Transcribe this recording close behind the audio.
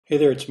Hey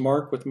there, it's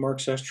Mark with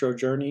Mark's Astro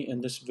Journey. In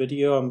this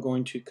video, I'm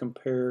going to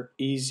compare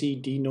EZ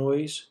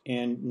Denoise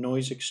and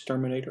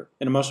NoiseXterminator.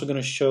 And I'm also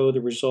going to show the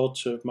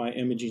results of my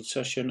imaging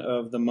session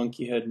of the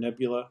Monkey Head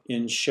Nebula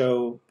in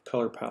Show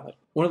color palette.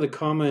 One of the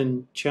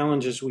common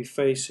challenges we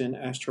face in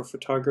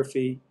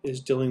astrophotography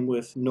is dealing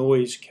with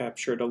noise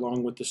captured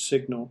along with the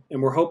signal.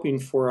 And we're hoping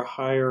for a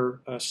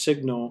higher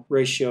signal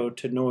ratio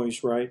to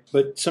noise, right?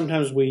 But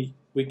sometimes we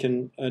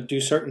can do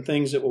certain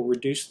things that will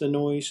reduce the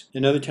noise,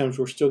 and other times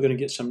we're still going to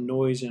get some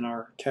noise in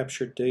our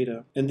captured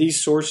data. And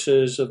these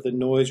sources of the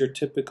noise are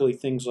typically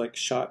things like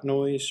shot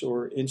noise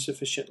or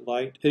insufficient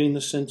light hitting the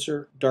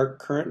sensor, dark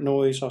current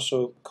noise,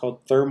 also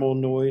called thermal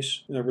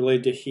noise,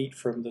 related to heat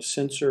from the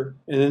sensor,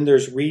 and then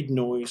there's read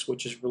noise,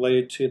 which is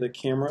related to the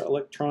camera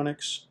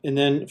electronics, and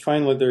then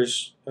finally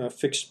there's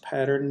fixed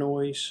pattern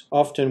noise.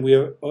 Often we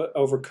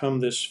overcome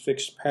this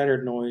fixed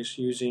pattern noise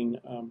using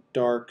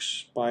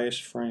darks, bias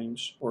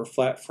frames, or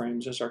flat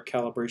frames as our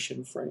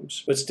calibration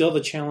frames. But still the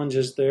challenge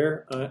is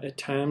there at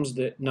times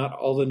that not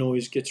all the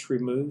noise gets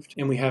removed,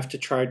 and we have to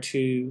try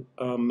to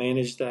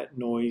manage that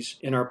noise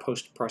in our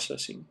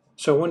post-processing.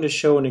 So I wanted to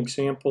show an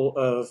example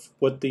of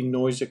what the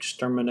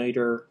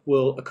NoiseXterminator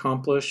will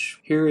accomplish.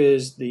 Here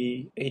is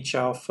the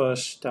H-alpha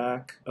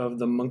stack of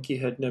the Monkey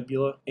Head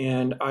Nebula,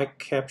 and I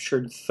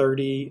captured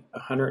 30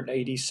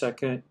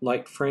 180-second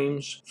light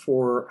frames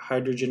for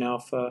hydrogen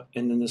alpha,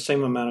 and then the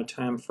same amount of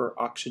time for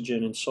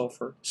oxygen and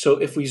sulfur. So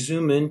if we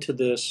zoom into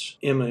this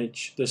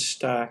image, this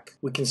stack,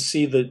 we can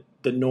see that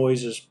the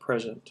noise is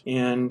present.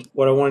 And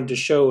what I wanted to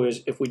show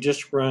is if we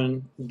just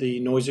run the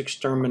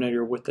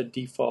NoiseXterminator with the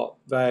default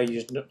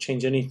values, don't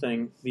change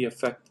anything, the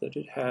effect that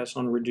it has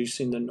on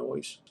reducing the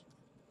noise.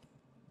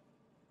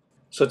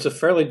 So it's a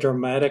fairly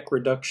dramatic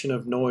reduction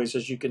of noise.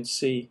 As you can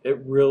see, it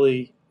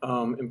really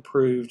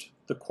improved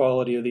the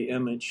quality of the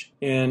image.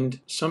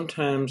 And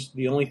sometimes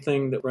the only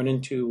thing that I run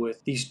into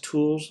with these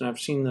tools, and I've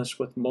seen this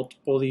with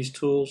multiple of these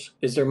tools,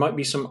 is there might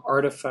be some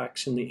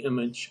artifacts in the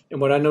image.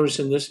 And what I notice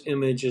in this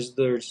image is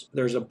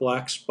there's a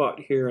black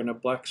spot here and a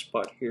black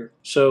spot here.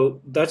 So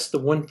that's the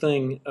one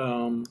thing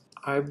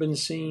I've been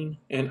seeing,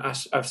 and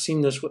I've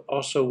seen this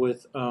also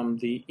with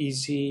the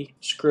EZ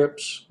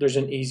scripts. There's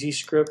an EZ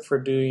script for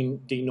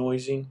doing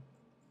denoising.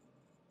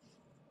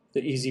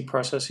 The EZ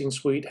processing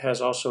suite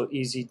has also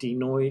EZ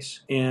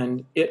Denoise,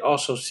 and it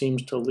also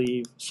seems to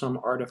leave some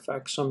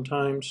artifacts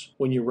sometimes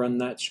when you run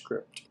that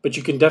script. But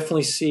you can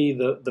definitely see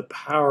the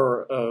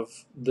power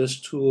of this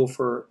tool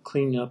for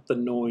cleaning up the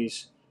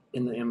noise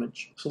in the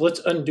image. So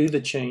let's undo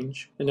the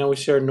change, and now we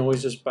see our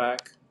noise is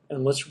back.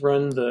 And let's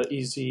run the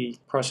EZ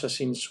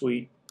processing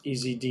suite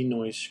EZ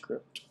Denoise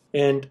script.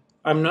 And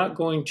I'm not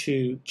going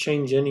to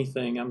change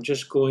anything. I'm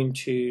just going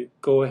to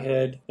go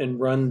ahead and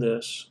run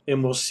this,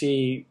 and we'll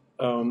see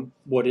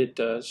what it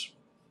does.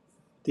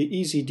 The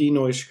EZ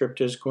Denoise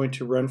script is going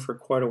to run for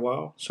quite a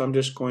while, so I'm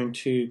just going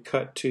to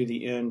cut to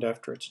the end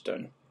after it's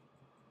done.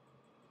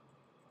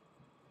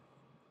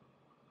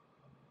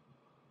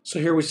 So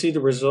here we see the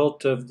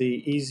result of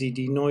the EZ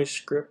Denoise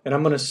script, and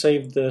I'm going to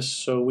save this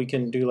so we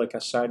can do like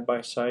a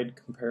side-by-side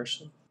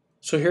comparison.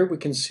 So here we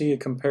can see a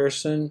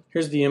comparison.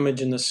 Here's the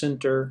image in the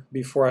center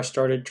before I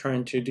started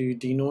trying to do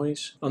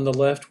denoise. On the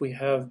left we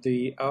have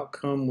the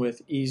outcome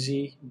with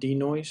EZ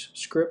Denoise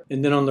script,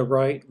 and then on the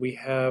right we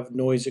have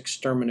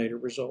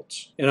NoiseXterminator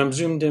results. And I'm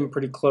zoomed in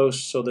pretty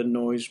close so the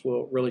noise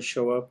will really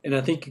show up. And I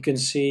think you can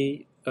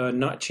see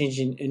not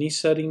changing any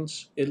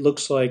settings, it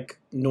looks like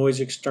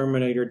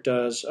NoiseXterminator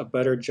does a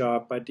better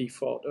job by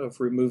default of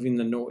removing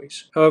the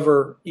noise.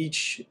 However,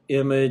 each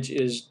image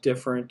is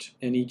different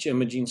in each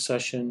imaging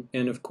session,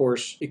 and of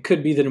course it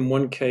could be that in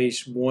one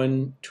case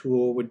one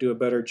tool would do a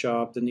better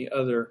job than the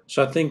other.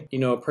 So I think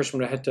a person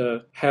would have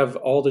to have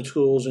all the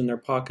tools in their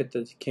pocket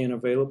that they can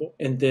available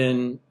and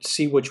then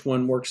see which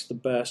one works the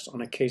best on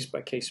a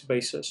case-by-case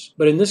basis.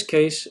 But in this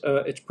case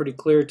it's pretty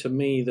clear to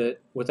me that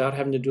without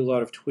having to do a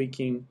lot of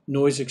tweaking,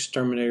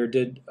 NoiseXterminator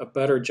did a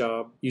better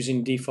job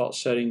using default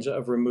settings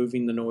of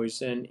removing the noise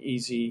than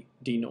EZ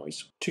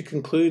Denoise. To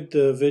conclude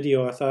the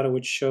video, I thought I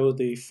would show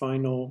the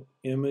final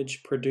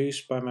image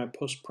produced by my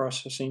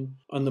post-processing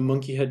on the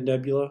Monkey Head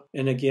Nebula.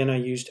 And again, I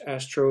used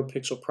Astro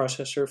pixel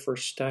processor for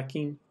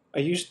stacking. I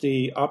used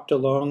the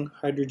Optolong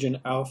hydrogen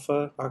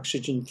alpha,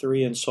 oxygen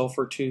 3, and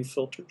sulfur 2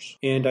 filters.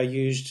 And I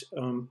used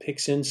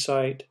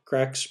Pixinsight,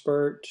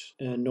 Gracspert,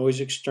 and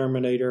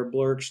NoiseXterminator,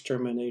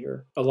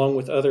 BlurXterminator, along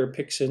with other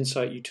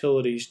Pixinsight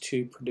utilities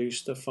to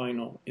produce the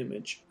final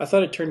image. I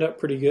thought it turned out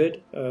pretty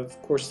good.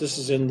 Of course, this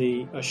is in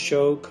the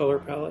Show color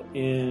palette,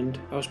 and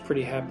I was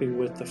pretty happy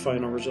with the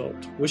final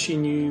result.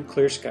 Wishing you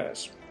clear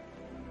skies.